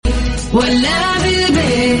ولا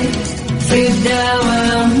بالبيت في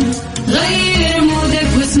الدوام، غير مودك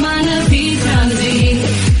واسمعنا في ترانزيت.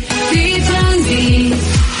 في ترانزيت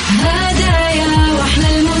هدايا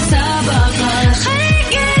واحلى المسابقة،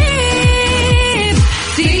 خليك قريب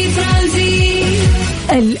في ترانزيت.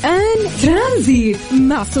 الآن ترانزيت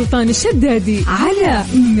مع سلطان الشدادي على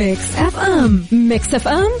ميكس اف ام. ميكس اف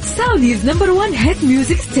ام سعوديز نمبر 1 هيت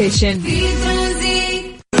ميوزك ستيشن. في ترانزيت.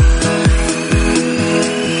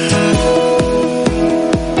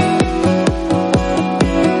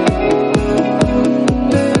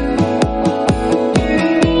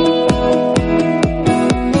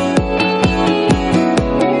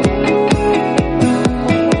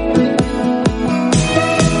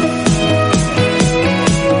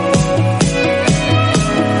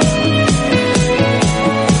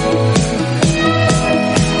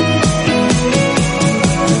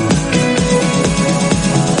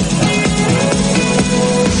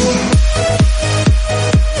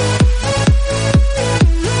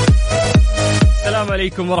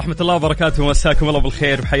 عليكم ورحمة الله وبركاته، مساكم الله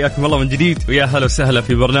بالخير وحياكم الله من جديد، ويا هلا وسهلا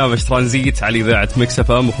في برنامج ترانزيت على إذاعة ميكس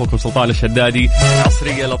اف ام. أخوكم سلطان الشدادي،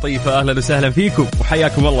 عصرية لطيفة، أهلا وسهلا فيكم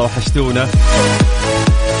وحياكم الله وحشتونا.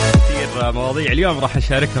 كثير مواضيع اليوم راح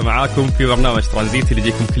نشاركها معاكم في برنامج ترانزيت اللي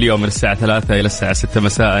يجيكم كل يوم من الساعة 3 إلى الساعة 6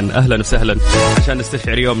 مساء. أهلا وسهلا. عشان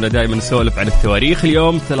نستشعر يومنا دائما نسولف عن التواريخ.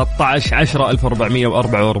 اليوم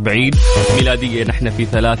 13/10/1444 ميلادية، نحن في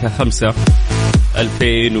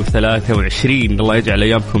 3/5/2023. الله يجعل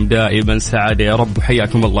أيامكم دائما سعادة يا رب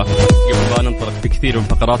وحياكم الله. قبل ما ننطلق في كثير من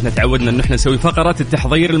فقراتنا، تعودنا أن احنا نسوي فقرات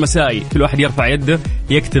التحضير المسائي، كل واحد يرفع يده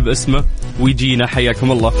يكتب اسمه ويجينا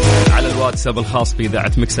حياكم الله على الواتساب الخاص في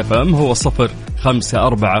إذاعة ميكس اف ام، هو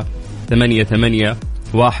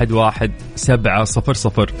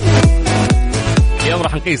 0548811700. اليوم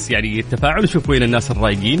راح نقيس يعني التفاعل، نشوف وين الناس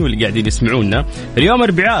الرايقين واللي قاعدين يسمعونا. اليوم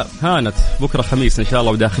أربعاء هانت، بكرة خميس إن شاء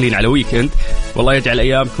الله وداخلين على ويكند. والله يجعل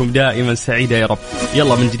أيامكم دائما سعيدة يا رب.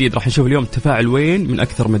 يلا من جديد راح نشوف اليوم التفاعل وين من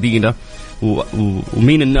أكثر مدينة،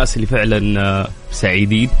 ومين الناس اللي فعلا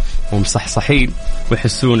سعيدين ومصحصحين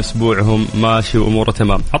ويحسون أسبوعهم ماشي وأموره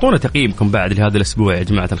تمام. أعطونا تقييمكم بعد لهذا الأسبوع يا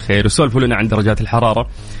جماعة الخير، وسولفوا لنا عن درجات الحرارة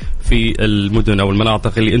في المدن أو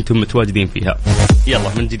المناطق اللي أنتم متواجدين فيها. يلا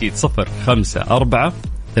من جديد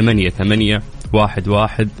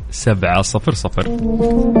 0548811700.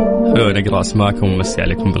 خلونا نقرأ أسماءكم ومسي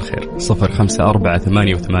عليكم بالخير.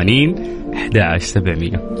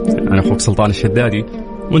 0548811700. أنا أخوك سلطان الشدادي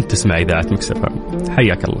وانت تسمع إذاعة ميكس اف ام،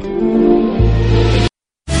 حياك الله.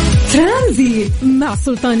 ترانزيت مع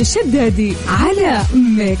سلطان الشدادي على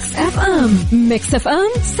ميكس اف ام. ميكس اف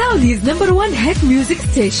ام سعوديز نمبر 1 هيت ميوزك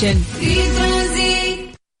ستيشن. في ترانزيت.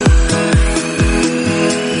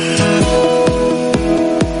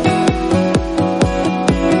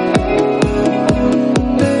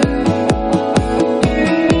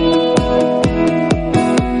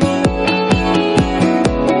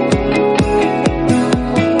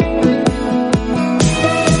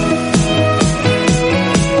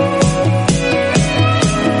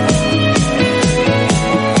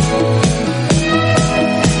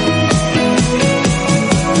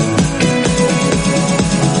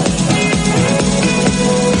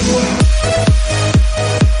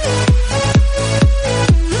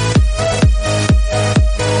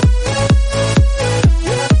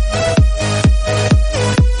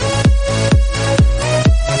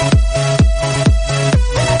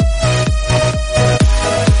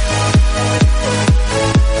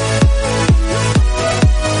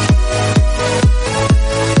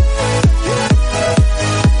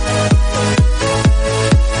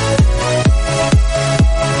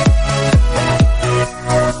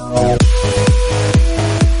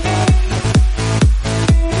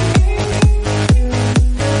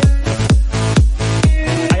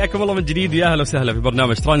 جديد، يا اهلا وسهلا في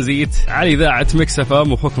برنامج ترانزيت على اذاعه ميكس اف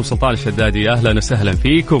ام، واخوكم سلطان الشدادي. اهلا وسهلا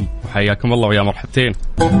فيكم وحياكم الله ويا مرحبتين.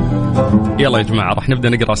 يلا يا جماعه راح نبدا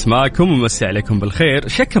نقرا اسماءكم ومسي عليكم بالخير.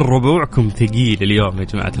 شكل ربوعكم ثقيل اليوم يا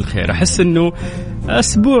جماعه الخير، احس انه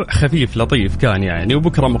اسبوع خفيف لطيف كان يعني،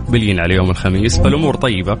 وبكره مقبلين على يوم الخميس فالامور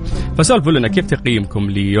طيبه. فسولفوا لنا كيف تقييمكم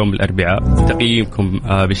ليوم الاربعاء، تقييمكم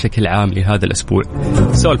بشكل عام لهذا الاسبوع.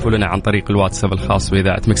 سولفوا لنا عن طريق الواتساب الخاص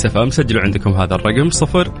باذاعه ميكس اف ام، سجلوا عندكم هذا الرقم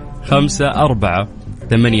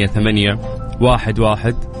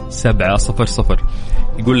 0548811700.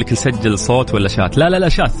 يقول لك نسجل صوت ولا شات؟ لا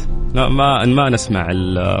شات، لا ما نسمع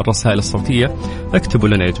الرسائل الصوتية. اكتبوا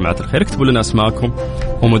لنا يا جماعة الخير، اكتبوا لنا اسماءكم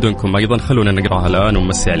ومدنكم أيضا، خلونا نقراها الآن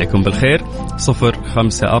ونمسي عليكم بالخير.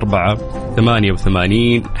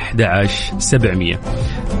 0548811700.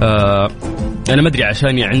 أنا ما أدري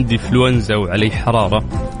عشان عندي فلونزا وعلي حرارة،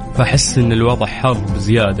 فأحس إن الوضع حر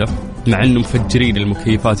بزيادة مع أنه مفجرين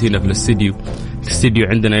المكيفات هنا في الاستديو. الاستديو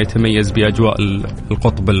عندنا يتميز بأجواء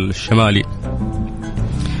القطب الشمالي،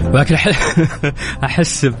 ولكن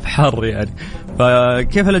أحس بحر يعني.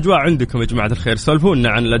 فكيف الأجواء عندكم يا جماعة الخير؟ سولفونا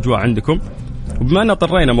عن الأجواء عندكم. وبما أن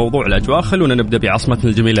طرينا موضوع الأجواء خلونا نبدأ بعاصمتنا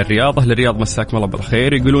الجميلة الرياض. أهل الرياض مساكم الله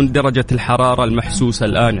بالخير. يقولون درجة الحرارة المحسوسة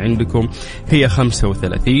الآن عندكم هي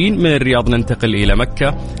 35. من الرياض ننتقل إلى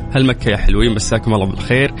مكة. هل مكة يا حلوين مساكم الله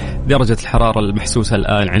بالخير. درجة الحرارة المحسوسة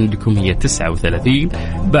الآن عندكم هي 39.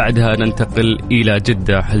 بعدها ننتقل إلى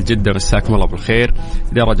جدة. هل جدة مساكم الله بالخير.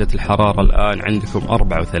 درجة الحرارة الآن عندكم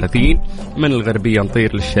 34. من الغربية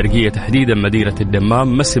نطير للشرقية تحديدا مدينة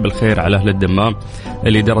الدمام. مسي بالخير على أهل الدمام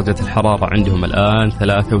اللي درجة الحرارة عندهم الآن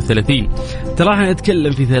 33. ترى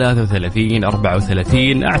نتكلم في 33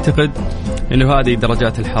 34. أعتقد أنه هذه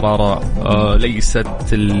درجات الحرارة ليست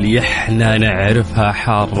اللي احنا نعرفها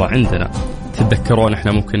حارة عندنا. تتذكرون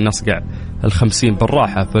احنا ممكن نصقع 50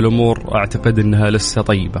 بالراحة، فالأمور أعتقد أنها لسه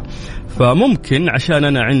طيبة. فممكن عشان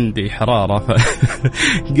أنا عندي حرارة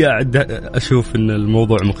قاعد أشوف أن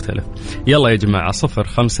الموضوع مختلف. يلا يا جماعة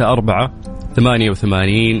 054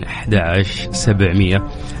 88 11 700.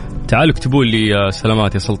 تعالوا اكتبوا لي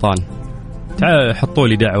سلامات يا سلطان. تعالوا حطوا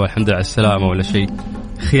لي دعوة الحمد لله على السلامة ولا شيء.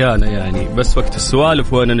 خيانة يعني، بس وقت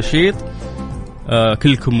السوالف وأنا نشيط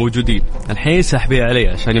كلكم موجودين. الحين سحبي علي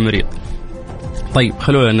عشان مريض. طيب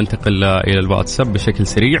خلونا ننتقل إلى الواتساب بشكل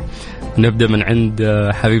سريع. نبدأ من عند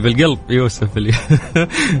حبيب القلب يوسف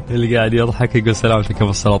اللي قاعد يضحك. يقول سلامتك أبو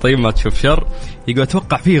السلاطين ما تشوف شر. يقول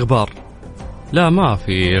أتوقع فيه غبار. لا ما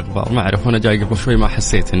في غبار، ما أعرف. وأنا جاي قبل شوي ما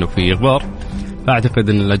حسيت إنه في غبار. أعتقد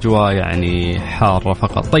أن الأجواء يعني حارة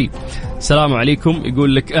فقط. طيب السلام عليكم.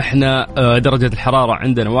 يقول لك إحنا درجة الحرارة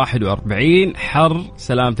عندنا 41 حر.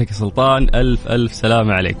 سلامتك يا سلطان. ألف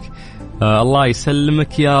سلام عليك. الله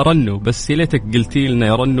يسلمك يا رنو. بس يا ليتك قلتي لنا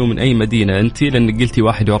يا رنو من أي مدينة أنت، لأنك قلتي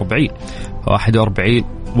 41. 41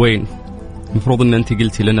 وين؟ المفروض أن أنت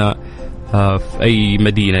قلتي لنا في أي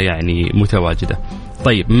مدينة يعني متواجدة.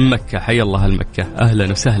 طيب من مكة، حي الله المكة،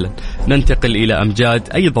 أهلا وسهلا. ننتقل إلى أمجاد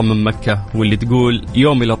أيضا من مكة، واللي تقول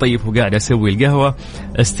يومي لطيف وقاعد أسوي القهوة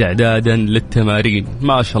استعدادا للتمارين.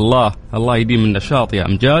 ما شاء الله، الله يديم النشاط يا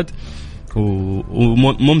أمجاد.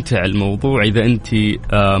 وممتع الموضوع إذا أنت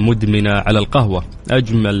مدمنة على القهوة.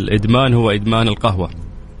 أجمل إدمان هو إدمان القهوة.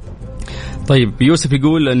 طيب يوسف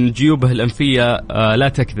يقول أن جيوبه الأنفية لا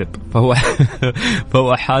تكذب،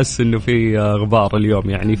 فهو حاس أنه في غبار اليوم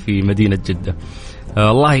يعني في مدينة جدة.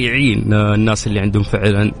 الله يعين الناس اللي عندهم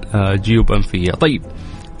فعلا جيوب أنفية. طيب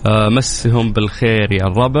مسهم بالخير يا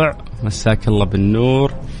الربع. مساك الله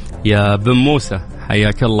بالنور يا بن موسى،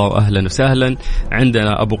 حياك الله وأهلا وسهلا.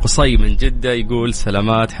 عندنا أبو قصي من جدة يقول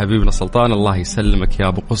سلامات حبيبنا سلطان. الله يسلمك يا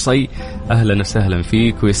أبو قصي، أهلا وسهلا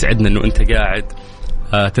فيك، ويسعدنا أنه أنت قاعد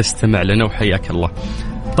تستمع لنا وحياك الله.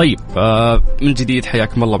 طيب من جديد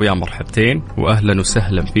حياكم الله بيا مرحبتين وأهلا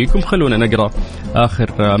وسهلا فيكم. خلونا نقرأ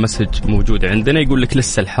آخر مسج موجود عندنا. يقول لك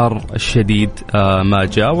لسه الحر الشديد ما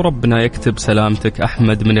جاء وربنا يكتب سلامتك.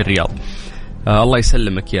 أحمد من الرياض. الله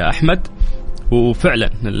يسلمك يا أحمد. وفعلا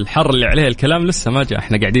الحر اللي عليه الكلام لسه ما جاء.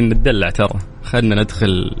 احنا قاعدين نتدلع ترى. خلنا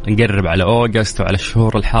ندخل نقرب على أوغست وعلى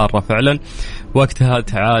الشهور الحارة فعلا. وقتها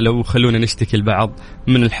تعالوا وخلونا نشتكي البعض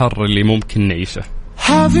من الحر اللي ممكن نعيشه.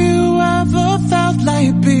 Have you ever felt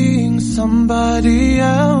like being somebody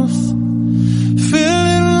else?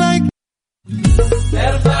 Feeling like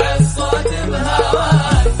ارفع الصوت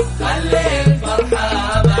بهواك، خلي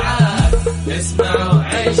الفرحة معاك، اسمع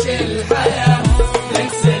وعيش الحياة،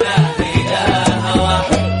 نكسنا فيها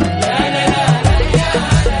هواك. لا لا لا لا يا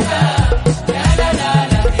لا لا لا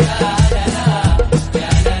لا لا يا لا لا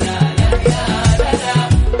يا لا لا لا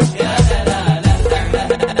يا لا لا.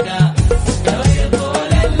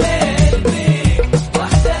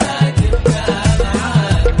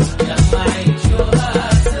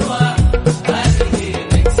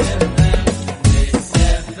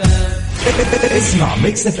 اسمع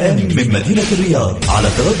ميكس اف ام من مدينة الرياض على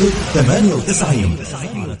تردد 98.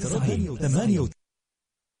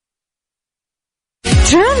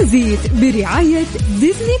 ترانزيت برعاية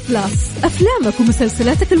ديزني بلس. أفلامك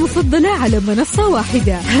ومسلسلاتك المفضلة على منصة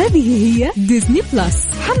واحدة. هذه هي ديزني بلس.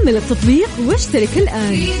 حمل التطبيق واشترك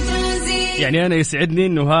الآن. يعني أنا يسعدني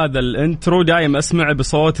إنه هذا الانترو دائما أسمع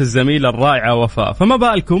بصوت الزميلة الرائعة وفاء، فما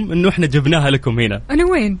بالكم إنه إحنا جبناها لكم هنا. أنا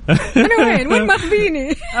وين وين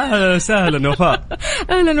ماخذيني؟ أهلا وسهلا وفاء.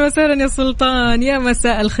 أهلا وسهلا يا سلطان. يا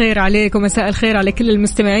مساء الخير عليك ومساء الخير على كل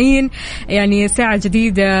المستمعين. يعني ساعة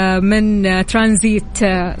جديدة من ترانزيت.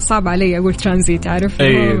 صعب علي أقول ترانزيت، عارف؟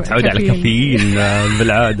 إيه تعود على كافيين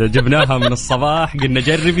بالعادة. جبناها من الصباح قلنا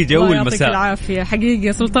جربي جو المساء. يعطيك العافية حقيقي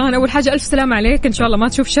يا سلطان. أول حاجة ألف سلام عليك، إن شاء الله ما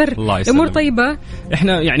تشوف شر. الأمور طيبة.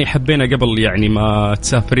 احنا يعني حبينا قبل يعني ما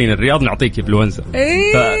تسافرين الرياض نعطيك انفلونزا.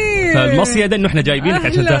 فالمصيدة انه احنا جايبينك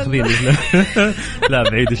عشان تاخذين. لا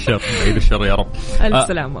بعيد الشر يا رب.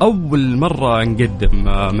 السلامة. اول مرة نقدم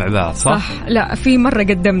مع بعض صح؟ لا في مرة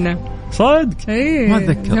قدمنا صدق. ما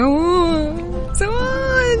اتذكر.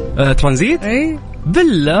 زمان. ترانزيت.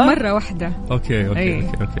 بالله مرة واحدة. اوكي.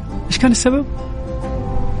 ايش كان السبب؟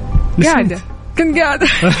 كنت قاعدة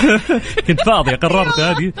كنت فاضية، قررت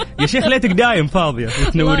هذه يا شيخ ليتك دايم فاضية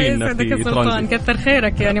وتنورينا في ترانزيت. كثر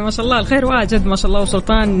خيرك يعني ما شاء الله، الخير واجد ما شاء الله.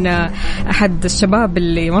 وسلطان أحد الشباب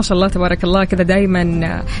اللي ما شاء الله تبارك الله كذا دايما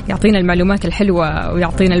يعطينا المعلومات الحلوة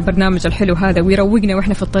ويعطينا البرنامج الحلو هذا ويروقنا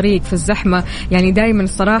وإحنا في الطريق في الزحمة. يعني دايما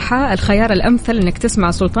الصراحة الخيار الأمثل إنك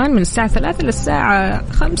تسمع سلطان من الساعة 3 للساعة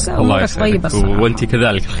 5. الله طيبة الصراحة. وأنت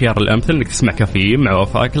كذلك الخيار الأمثل إنك تسمع كافيين مع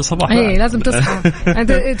وفاء كل صباح. لازم تصحى.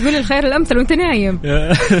 أنت تقول الخير الأمثل وأنت نايم.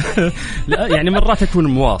 لا يعني مرات أكون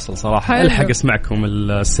مواصل صراحة، ألحق أسمعكم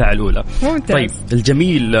الساعة الأولى. ممتاز. طيب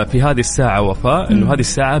الجميل في هذه الساعة وفاء إنه هذه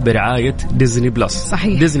الساعة برعاية ديزني بلس.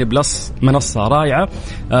 صحيح. ديزني بلس منصة رائعة.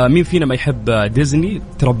 مين فينا ما يحب ديزني؟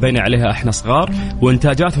 تربينا عليها إحنا صغار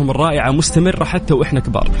وإنتاجاتهم الرائعة مستمرة حتى وإحنا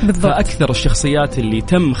كبار. بالضبط. فأكثر الشخصيات اللي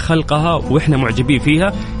تم خلقها وإحنا معجبين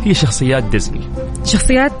فيها هي شخصيات ديزني.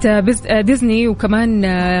 شخصيات ديزني. وكمان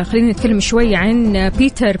خلينا نتكلم شوي عن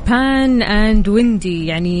بيتر بان أند ويندي.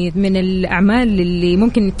 يعني من الأعمال اللي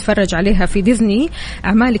ممكن نتفرج عليها في ديزني،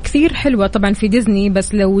 أعمال كثير حلوة طبعا في ديزني.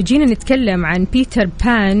 بس لو جينا نتكلم عن بيتر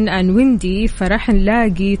بان أند ويندي فراح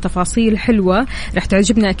نلاقي تفاصيل حلوة راح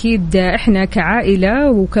تعجبنا أكيد إحنا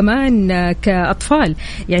كعائلة وكمان كأطفال.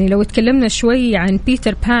 يعني لو تكلمنا شوي عن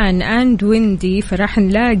بيتر بان أند ويندي فراح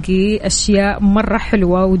نلاقي أشياء مرة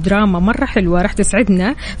حلوة ودراما مرة حلوة راح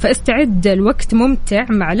تسعدنا. فاستعد، الوقت ممتع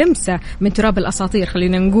مع لمسة من تراب الأساطير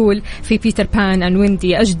خلينا نقول في بيتر بان أند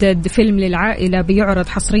ويندي. أجدد فيلم للعائلة بيعرض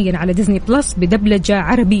حصريا على ديزني بلس بدبلجة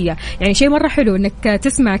عربية. يعني شيء مرة حلو إنك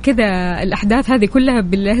تسمع كذا الأحداث هذه كلها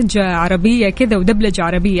باللهجة عربية كذا ودبلجة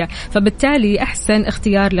عربية. فبالتالي أحسن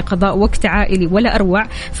اختيار لقضاء وقت عائلي ولا أروع.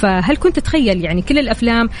 فهل كنت تتخيل يعني كل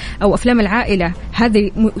الأفلام أو أفلام العائلة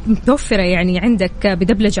هذه متوفرة يعني عندك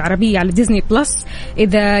بدبلجة عربية على ديزني بلس؟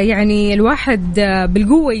 إذا يعني الواحد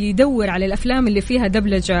بالقوة يدور على الأفلام اللي فيها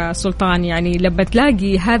دبلجة سلطان، يعني لما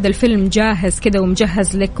تلاقي هذا الفيلم جاهز كذا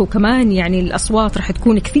ومجهز لك وكمان يعني الأصوات راح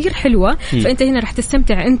تكون كثير حلوة. فأنت هنا راح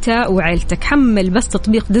تستمتع أنت وعائلتك. حمل بس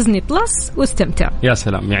تطبيق ديزني بلس واستمتع. يا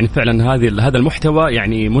سلام. يعني فعلا هذا المحتوى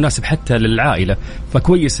يعني مناسب حتى للعائلة.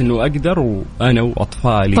 فكويس إنه أقدر وأنا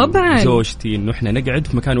وأطفالي طبعا وزوجتي إنه إحنا نقعد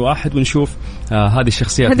في مكان واحد ونشوف هذه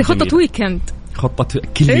الشخصيات. هذه خطة ويكند، خطة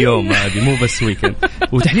كل يوم هذه مو بس ويكند.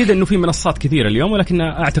 وتحديدا انه في منصات كثيرة اليوم ولكن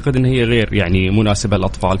اعتقد ان هي غير يعني مناسبة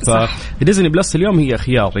للاطفال. فديزني بلس اليوم هي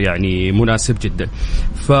خيار يعني مناسب جدا.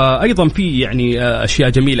 فايضا في يعني اشياء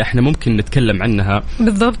جميلة احنا ممكن نتكلم عنها.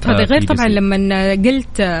 بالضبط. هذا غير طبعا لما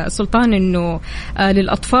قلت سلطان انه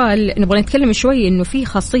للاطفال نبغى نتكلم شوي انه في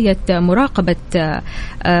خاصية مراقبة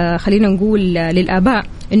خلينا نقول للآباء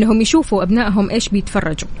انهم يشوفوا ابنائهم ايش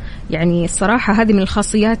بيتفرجوا. يعني الصراحة هذه من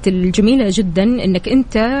الخاصيات الجميلة جدا انك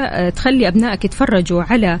انت تخلي ابنائك يتفرجوا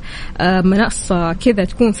على منصة كذا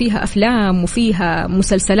تكون فيها افلام وفيها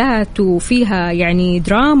مسلسلات وفيها يعني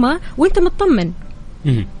دراما وانت مطمن.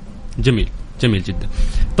 جميل جدا.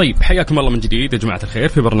 طيب حياكم الله من جديد يا جماعة الخير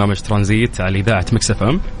في برنامج ترانزيت على إذاعة ميكس اف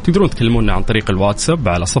ام. تقدرون تكلمونا عن طريق الواتساب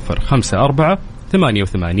على 054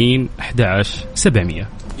 88 11 700.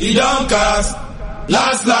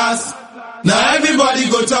 Now everybody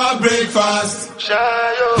go to our breakfast.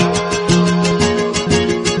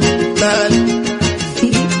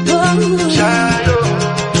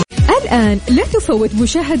 الآن لا تفوت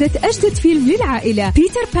مشاهدة أجدد فيلم للعائلة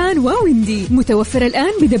بيتر بان وويندي، متوفر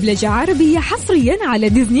الآن بدبلجة عربية حصريا على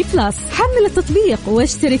ديزني بلس. حمل التطبيق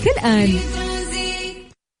واشترك الآن.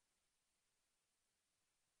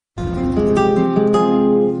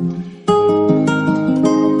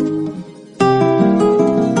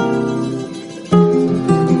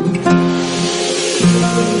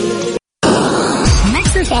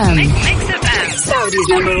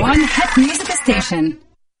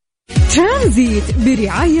 ترانزيت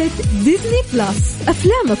برعاية ديزني بلس.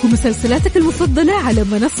 أفلامك ومسلسلاتك المفضلة على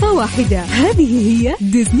منصة واحدة. هذه هي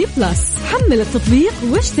ديزني بلس. حمل التطبيق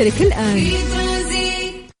واشترك الآن.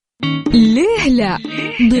 ليه لا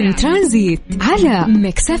ضمن ترانزيت على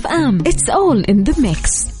ميكس اف ام. It's all in the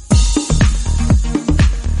mix.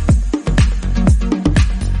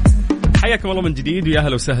 حياكم الله من جديد ويا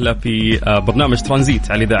اهلا وسهلا في برنامج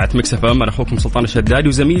ترانزيت على اذاعه ميكس اف ام. انا اخوكم سلطان الشدادي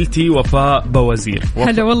وزميلتي وفاء بوزير.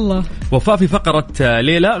 هلا والله. وفاء في فقره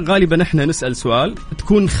ليلى غالبا احنا نسال سؤال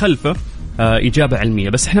تكون خلفه إجابة علمية،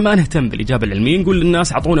 بس إحنا ما نهتم بالإجابة العلمية، نقول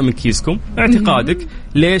للناس عطونا من كيسكم اعتقادك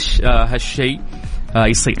ليش هالشيء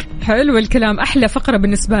يصير. حلو الكلام، أحلى فقرة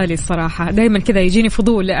بالنسبة لي الصراحة، دايما كذا يجيني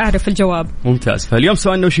فضول أعرف الجواب. ممتاز. فاليوم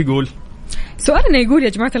سؤالنا وش يقول؟ سؤالنا يقول يا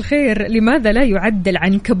جماعة الخير، لماذا لا يعد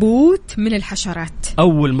العنكبوت من الحشرات؟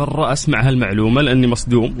 أول مرة أسمع هالمعلومة لأني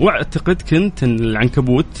مصدوم، وأعتقد كنت أن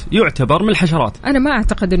العنكبوت يعتبر من الحشرات. أنا ما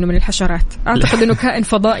أعتقد أنه من الحشرات، أعتقد أنه كائن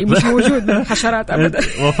فضائي مش موجود من الحشرات أبدا.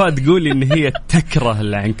 وفاء تقول إن هي تكره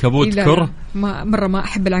العنكبوت كره. مرة ما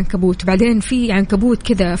أحب العنكبوت. وبعدين في عنكبوت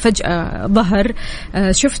كذا فجأة ظهر،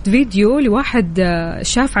 شفت فيديو لواحد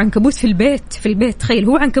شاف عنكبوت في البيت، تخيل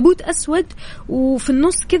هو عنكبوت أسود وفي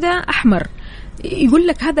النص كذا أحمر، يقول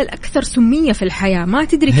لك هذا الأكثر سمية في الحياة، ما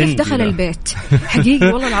تدري كيف دخل البيت. حقيقي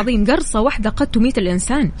والله العظيم قرصة واحدة قد تميت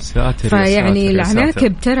الإنسان. فيعني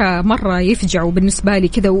العناكب ترى مرة يفجعوا بالنسبة لي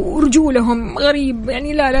كذا، ورجولهم غريب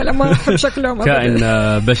يعني، لا ما أحب شكلهم. كائن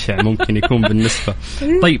بشع ممكن يكون بالنسبة.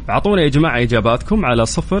 طيب عطونا يا جماعة إجاباتكم على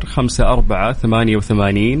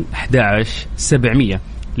 0548811700.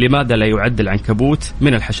 لماذا لا يعد العنكبوت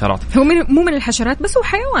من الحشرات؟ هو مو من الحشرات، بس هو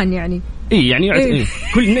حيوان يعني. يعني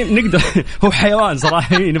كل نقدر هو حيوان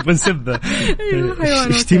صراحة، نبغى نسبه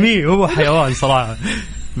اشتميه، هو حيوان صراحة،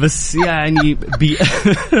 بس يعني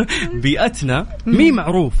بيئتنا مي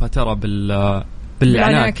معروفة ترى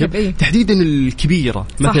بالعناكب تحديدا الكبيرة،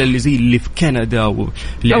 مثلا اللي زي اللي في كندا أو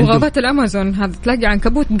غابات الأمازون، هذا تلاقي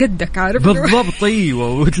عنكبوت قدك، عارف؟ بالضبط.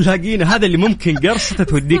 أيوة، وتلاقينا هذا اللي ممكن قرصته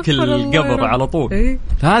توديك القبر على طول.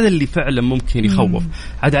 فهذا اللي فعلا ممكن يخوف.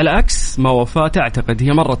 عاد على عكس ما وفاة تعتقد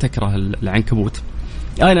هي مرة تكره العنكبوت.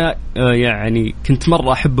 أنا يعني كنت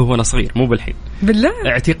مرة أحبه وأنا صغير، مو بالحين، بالله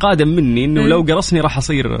اعتقادا مني إنه لو قرصني راح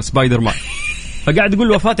أصير سبايدر مان. فقاعد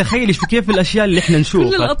أقول وفاة تخيل كيف الأشياء اللي إحنا نشوفها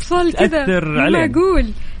كل الأطفال كذا معقول.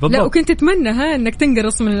 لا وكنت تتمنى إنك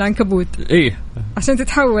تنقرص من العنكبوت، إيه عشان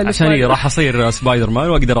تتحول، عشان راح أصير سبايدر مان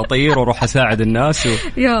وأقدر أطير وأروح أساعد الناس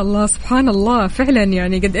يا الله سبحان الله. فعلا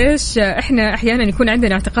يعني قد إيش إحنا أحيانا يكون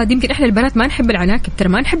عندنا اعتقاد، يمكن إحنا البنات ما نحب العناكب، ترى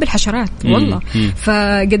ما نحب الحشرات والله.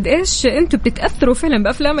 فقد إيش أنتوا بتتأثروا فعلا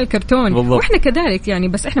بأفلام الكرتون بالضبط. وإحنا كذلك يعني،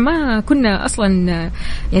 بس إحنا ما كنا أصلا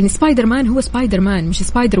يعني سبايدر مان هو سبايدر مان مش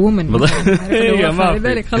سبايدر وومن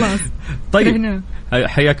لذلك خلاص. طيب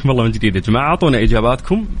حياكم الله من جديد يا جماعة. أعطونا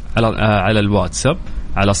إجاباتكم على الواتساب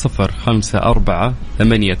على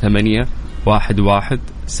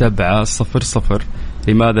 0548811700.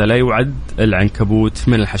 لماذا لا يعد العنكبوت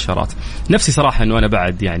من الحشرات؟ نفسي صراحة أنه أنا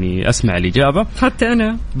بعد يعني أسمع الإجابة، حتى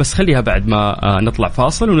أنا، بس خليها بعد ما نطلع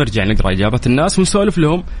فاصل ونرجع نقرأ إجابة الناس ونسولف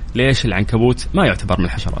لهم ليش العنكبوت ما يعتبر من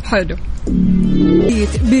الحشرات. حلو.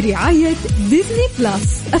 برعاية ديزني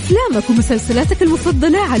بلس، أفلامك ومسلسلاتك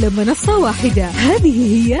المفضلة على منصة واحدة.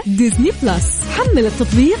 هذه هي ديزني بلس، حمل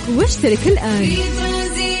التطبيق واشترك الآن.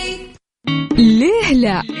 ليه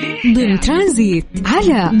لا ضمن ترانزيت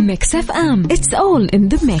على ميكس اف ام. It's all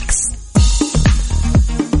in the mix.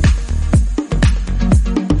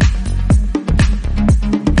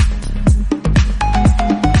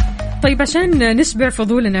 طيب عشان نشبع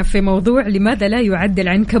فضولنا في موضوع لماذا لا يعد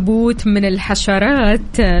العنكبوت من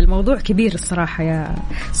الحشرات، الموضوع كبير الصراحة يا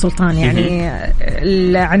سلطان. يعني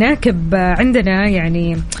العناكب عندنا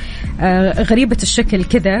يعني غريبة الشكل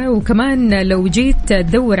كذا، وكمان لو جيت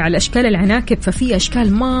تدور على أشكال العناكب ففي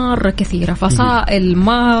أشكال مرة كثيرة، فصائل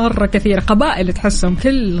مرة كثيرة، قبائل تحسهم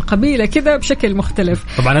كل قبيلة كذا بشكل مختلف.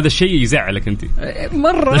 طبعا هذا الشيء يزعلك أنت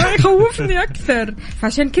مرة، يخوفني أكثر.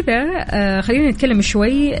 فعشان كذا خلينا نتكلم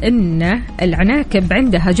شوي إن العناكب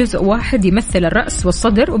عندها جزء واحد يمثل الرأس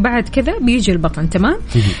والصدر، وبعد كذا بيجي البطن. تمام؟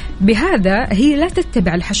 بهذا هي لا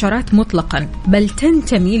تتبع الحشرات مطلقا، بل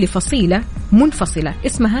تنتمي لفصيلة منفصلة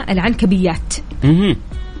اسمها العنكبيات.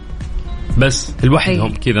 بس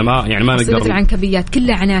لوحدهم كذا، ما يعني ما نقدر. العنكبيات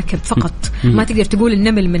كلها عناكب فقط. ما تقدر تقول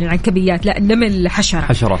النمل من العنكبيات، لا النمل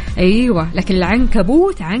حشرة. أيوة، لكن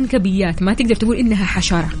العنكبوت عنكبيات، ما تقدر تقول إنها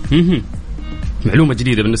حشرة. معلومة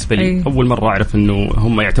جديدة بالنسبة لي. أول مرة أعرف أنه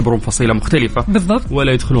هم يعتبرون فصيلة مختلفة بالضبط،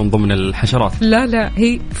 ولا يدخلون ضمن الحشرات. لا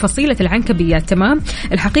هي فصيلة العنكبيات. تمام.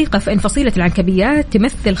 الحقيقة فإن فصيلة العنكبيات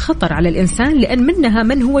تمثل خطر على الإنسان، لأن منها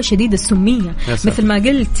من هو شديد السمية مثل ما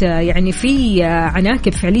قلت. يعني في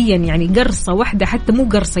عناكب فعليا يعني قرصة واحدة، حتى مو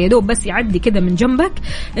قرصة، يدوب بس يعدي كذا من جنبك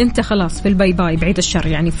أنت خلاص في الباي باي، بعيد الشر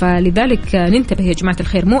يعني. فلذلك ننتبه يا جماعة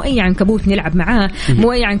الخير، مو أي عنكبوت نلعب معاه،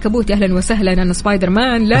 مو أي عنكبوت أهلا وسهلا أنا سبايدر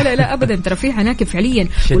مان، لا أبدا. ترى في عناكب فعليا.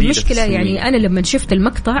 والمشكلة يعني أنا لما شفت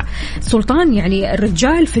المقطع سلطان، يعني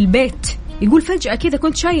الرجال في البيت يقول فجأة كذا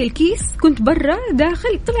كنت شايل الكيس، كنت برا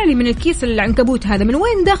داخل، طلع لي من الكيس العنكبوت هذا، من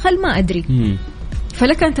وين داخل ما أدري.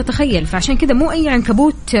 فلك أن تتخيل. فعشان كده مو أي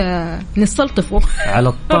عنكبوت نستلطفه. على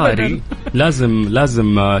الطاري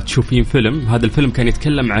لازم تشوفين فيلم. هذا الفيلم كان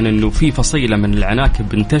يتكلم عن أنه في فصيلة من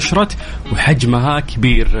العناكب انتشرت وحجمها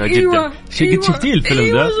كبير جدا. أيوة. شفتي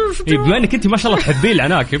الفيلم ده؟ بما أنك أنت ما شاء الله تحبين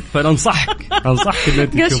العناكب فننصحك أن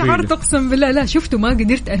أنت تشوفينه. قشعرت أقسم بالله، لا شفته ما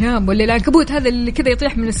قدرت أنام. ولا العنكبوت هذا اللي كذا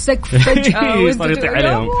يطيح من السقف فجأة صار يطيح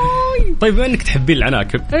عليهم. طيب بما أنك تحبين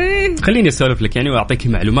العناكب خليني أسولف لك يعني وأعطيك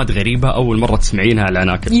معلومات غريبة أول مرة تسمعينها على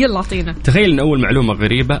العناكب. يلا أعطينا. تخيل أن أول معلومة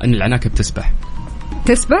غريبة أن العناكب تسبح.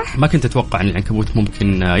 ما كنت أتوقع أن العنكبوت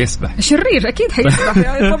ممكن يسبح. شرير أكيد حيسبح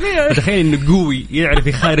يعني طبيعي. تخيل إنه قوي يعرف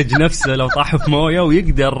يخارج نفسه لو طاح في موية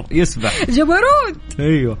ويقدر يسبح. جبروت.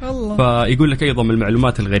 أيوه الله. فيقول لك أيضا من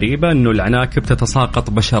المعلومات الغريبة إنه العناكب تتساقط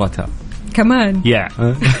بشرتها كمان.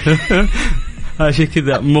 هذا شيء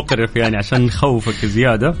كذا مقرف يعني عشان نخوفك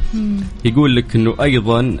زيادة. يقول لك إنه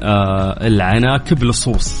أيضا العناكب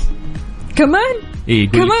لصوص كمان.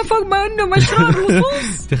 كمان فوق ما انه مشروع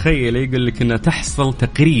لصوص. تخيل يقول لك انها تحصل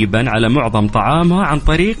تقريبا على معظم طعامها عن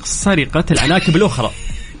طريق سرقة العناكب الاخرى.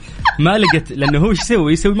 ما لقت لانه هو ايش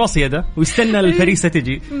يسوي مصيدة ويستنى الفريسة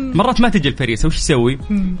تجي. مرات ما تجي الفريسة وش يسوي؟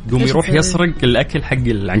 يقوم يروح يسرق الاكل حق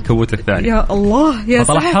العنكبوت الثاني. يا الله يا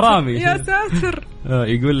ساتر. حرامي يا ساتر.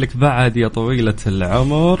 يقول لك بعد يا طويلة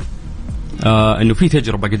العمر انه في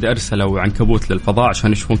تجربة قد ارسلوا عنكبوت للفضاء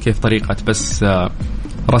عشان يشوفون كيف طريقة بس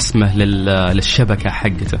رسمه للشبكة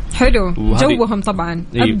حقته. حلو. جوهم طبعا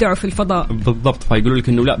أبدعوا في الفضاء. بالضبط. فيقولوا لك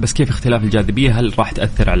إنه لا بس كيف اختلاف الجاذبية هل راح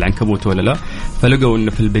تأثر على العنكبوت ولا لا. فلقوا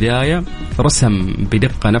إنه في البداية رسم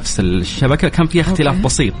بدقة نفس الشبكة كان فيها اختلاف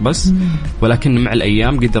بسيط بس ولكن مع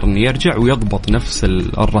الأيام قدر إنه يرجع ويضبط نفس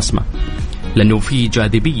الرسمة لأنه في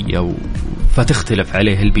جاذبية فتختلف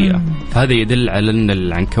عليه البيئة. فهذا يدل على أن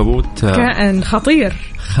العنكبوت كائن خطير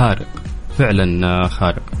خارق فعلا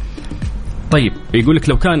خارق. طيب يقولك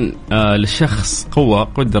لو كان للشخص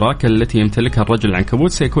قدرة كالتي يمتلكها الرجل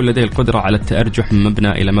العنكبوت سيكون لديه القدرة على التأرجح من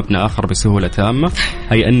مبنى إلى مبنى آخر بسهولة تامة.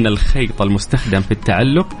 أي أن الخيط المستخدم في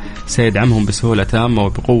التعلق سيدعمهم بسهولة تامة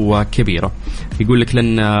وبقوة كبيرة. يقولك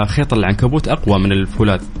لأن خيط العنكبوت أقوى من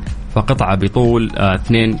الفولاذ فقطعة بطول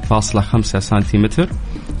 2.5 سنتيمتر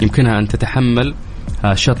يمكنها أن تتحمل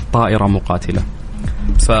شط طائرة مقاتلة.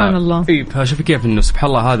 سبحان الله. فشوفي كيف انه سبحان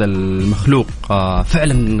الله هذا المخلوق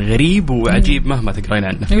فعلا غريب وعجيب مهما تقرين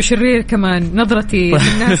عنه. وشرير كمان. نظرتي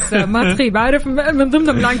للناس ما تخيب عارف من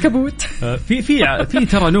ضمنهم العنكبوت. في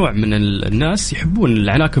ترى نوع من الناس يحبون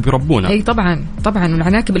العناكب يربونها. اي طبعا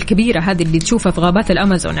والعناكب الكبيره هذه اللي تشوفها في غابات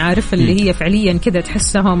الامازون عارف اللي هي فعليا كذا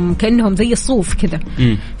تحسهم كانهم زي الصوف كذا.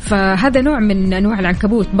 فهذا نوع من انواع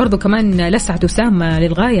العنكبوت برضو كمان لسعته سامه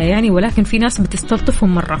للغايه يعني ولكن في ناس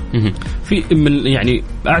بتستلطفهم مره. في من يعني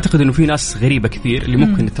أعتقد إنه في ناس غريبة كثير اللي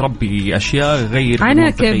ممكن تربي أشياء غير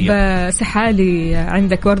عناكب سحالي.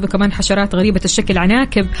 عندك برضو كمان حشرات غريبة الشكل.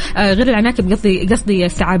 عناكب غير العناكب قصدي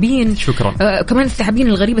الثعابين. شكرا. كمان الثعابين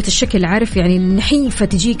الغريبة الشكل عارف يعني النحيفة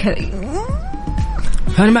تجيك.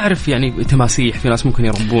 فأنا ما أعرف يعني تماسيح في ناس ممكن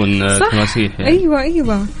يربون تماسيح يعني.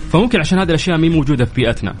 أيوة فممكن عشان هذه الأشياء مي موجودة في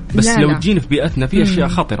بيئتنا بس لو تجينا في بيئتنا في أشياء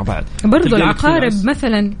خطرة بعد برضو العقارب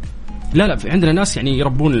مثلا. لا عندنا ناس يعني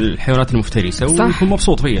يربون الحيوانات المفترسة ويكون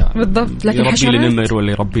مبسوط فيها. بالضبط. لكن يربي له نمر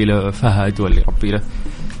ولا يربي له فهد ولا يربي له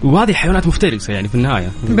وهذه حيوانات مفترسة يعني في النهاية.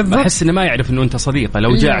 أحس إنه ما يعرف إنه أنت صديقه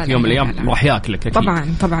لو جاء في يوم من الأيام راح يأكلك أكيد.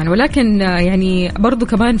 طبعا ولكن يعني برضو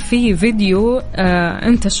كمان في فيديو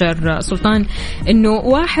انتشر سلطان إنه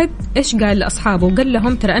واحد إيش قال لأصحابه وقال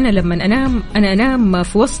لهم ترى أنا لما أنام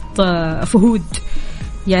في وسط فهود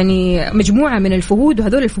يعني مجموعة من الفهود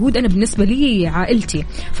وهذول الفهود أنا بالنسبة لي عائلتي.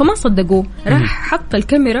 فما صدقوا راح حط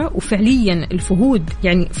الكاميرا وفعليا الفهود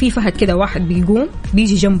يعني في فهد كده واحد بيقوم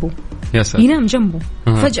بيجي جنبه ينام جنبه.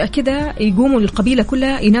 فجأة كده يقوموا القبيلة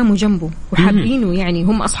كلها يناموا جنبه وحابينه يعني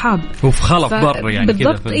هم أصحاب وفي خلف بر يعني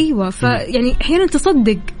بالضبط. أيوة. فيعني أحيانا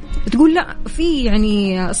تصدق تقول لا في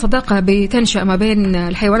يعني صداقة بتنشأ ما بين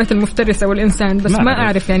الحيوانات المفترسة والإنسان بس ما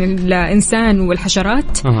أعرف يعني الإنسان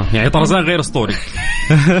والحشرات يعني طرزان غير أسطوري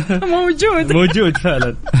موجود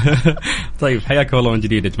فعلا. طيب حياك والله من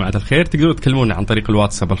جديد يا جماعة الخير. تقدروا تكلمونا عن طريق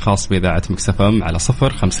الواتساب الخاص بإذاعة ميكس اف ام على 054-88-11-700.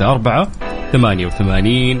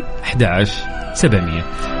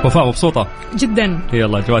 وفاء مبسوطة جدا.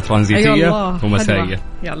 يلا جوات ترانزيتية ومسائية.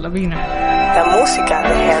 يلا بينا.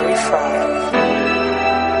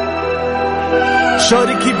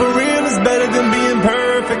 Shorty keep it real, it's better than being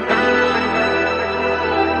perfect.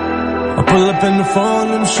 I pull up in the phone,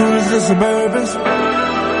 them shooters in Suburbans.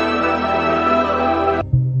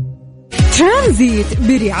 ترانزيت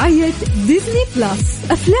برعاية ديزني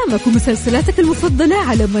بلس. أفلامك ومسلسلاتك المفضلة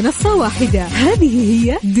على منصة واحدة. هذه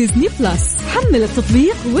هي ديزني بلس. حمل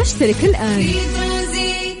التطبيق واشترك الآن.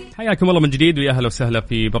 حياكم الله من جديد ويا أهلا وسهلا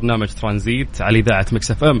في برنامج ترانزيت على إذاعة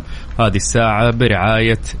مكس اف ام. هذه الساعة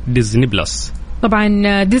برعاية ديزني بلس.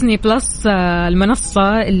 طبعا ديزني بلس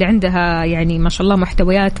المنصة اللي عندها يعني ما شاء الله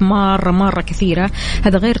محتويات مرة كثيرة.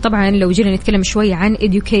 هذا غير طبعا لو جينا نتكلم شوي عن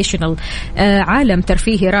educational، عالم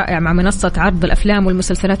ترفيهي رائع مع منصة عرض الأفلام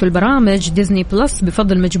والمسلسلات والبرامج. ديزني بلس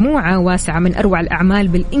بفضل مجموعة واسعة من أروع الأعمال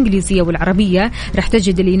بالإنجليزية والعربية راح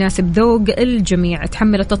تجد اللي يناسب ذوق الجميع.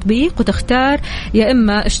 تحمل التطبيق وتختار يا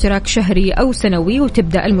إما اشتراك شهري أو سنوي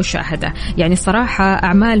وتبدأ المشاهدة. يعني صراحة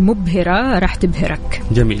أعمال مبهرة راح تبهرك.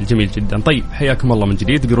 جميل جدا. طيب حياكم الله من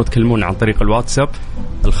جديد. تقدروا تكلمون عن طريق الواتساب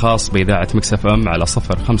الخاص بإذاعة مكس اف ام على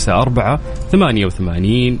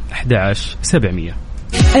 0548811700.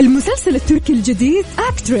 المسلسل التركي الجديد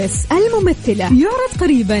أكتريس الممثلة يعرض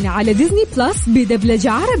قريبا على ديزني بلس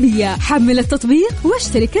بدبلجة عربية. حمل التطبيق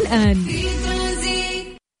واشترك الآن.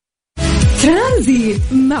 ترانزيت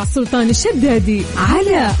مع سلطان الشدادي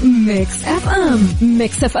على ميكس اف ام.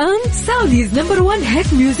 ميكس اف ام سعوديز نمبر 1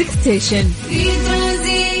 هيت ميوزك ستيشن.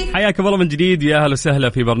 حياكم الله من جديد يا أهلا وسهلا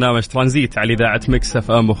في برنامج ترانزيت على إذاعة مكس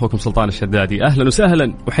اف ام وأخوكم سلطان الشدادي. أهلا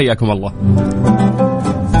وسهلا وحياكم الله.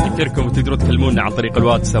 أذكركم تقدروا تكلمونا عن طريق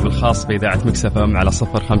الواتساب الخاص بإذاعة مكس اف ام على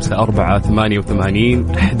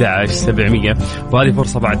 0548811700. وهذه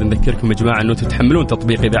فرصة بعد نذكركم يا جماعة أنه تتحملون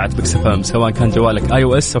تطبيق إذاعة مكس اف ام سواء كان جوالك اي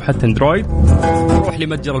او اس أو حتى اندرويد. روح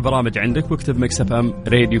لمتجر البرامج عندك واكتب مكس اف ام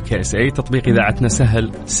راديو كيس اي. تطبيق إذاعتنا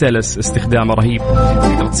سهل سلس استخدامه رهيب،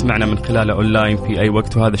 تقدر تسمعنا من خلاله أونلاين في أي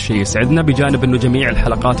وقت وهذا الشيء يسعدنا. بجانب أنه جميع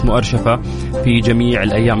الحلقات مؤرشفة في جميع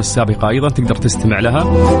الأيام السابقة أيضا تقدر تستمع لها.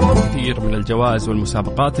 كثير من الجوائز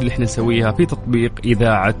والمسابقات اللي احنا نسويها في تطبيق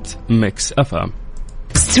إذاعة ميكس اف ام.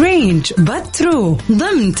 Strange but true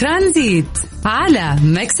ضمن ترانزيت على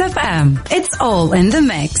ميكس اف ام. It's all in the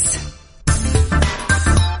mix.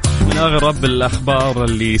 من أغرب الأخبار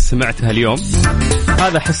اللي سمعتها اليوم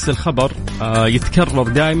هذا حس الخبر يتكرر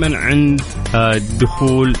دائما عند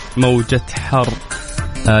دخول موجة حر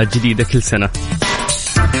جديدة كل سنة.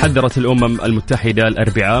 حذرت الأمم المتحدة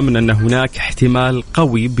الأربعاء من أن هناك احتمال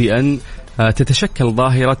قوي بأن تتشكل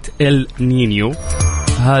ظاهرة إل نينيو،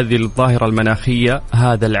 هذه الظاهرة المناخية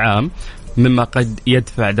هذا العام، مما قد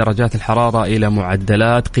يدفع درجات الحرارة إلى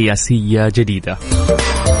معدلات قياسية جديدة.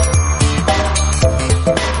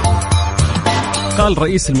 قال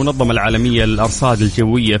رئيس المنظمة العالمية للأرصاد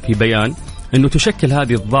الجوية في بيان أنه تشكل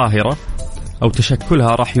هذه الظاهرة أو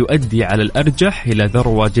تشكلها راح يؤدي على الأرجح إلى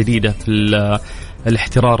ذروة جديدة في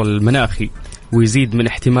الاحترار المناخي، ويزيد من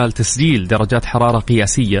احتمال تسجيل درجات حرارة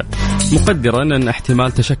قياسية، مقدرا أن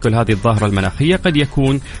احتمال تشكل هذه الظاهرة المناخية قد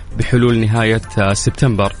يكون بحلول نهاية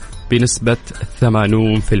سبتمبر بنسبة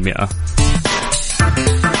 80%.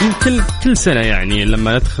 كل سنة يعني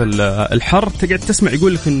لما ندخل الحر تقعد تسمع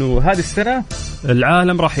يقول لك أنه هذه السنة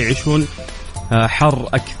العالم راح يعيشون حر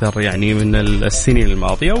أكثر يعني من السنين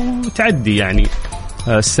الماضية، وتعدي يعني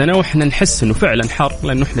السنة وإحنا نحس أنه فعلا حر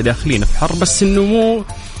لأنه إحنا داخلين في حر، بس أنه مو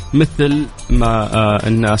مثل ما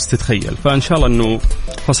الناس تتخيل. فإن شاء الله أنه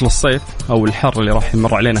فصل الصيف أو الحر اللي راح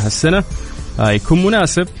يمر علينا هالسنة يكون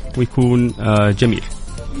مناسب ويكون جميل.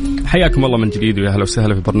 حياكم الله من جديد ويا أهلا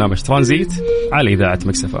وسهلا في برنامج ترانزيت على إذاعة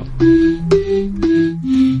مكس اف ام.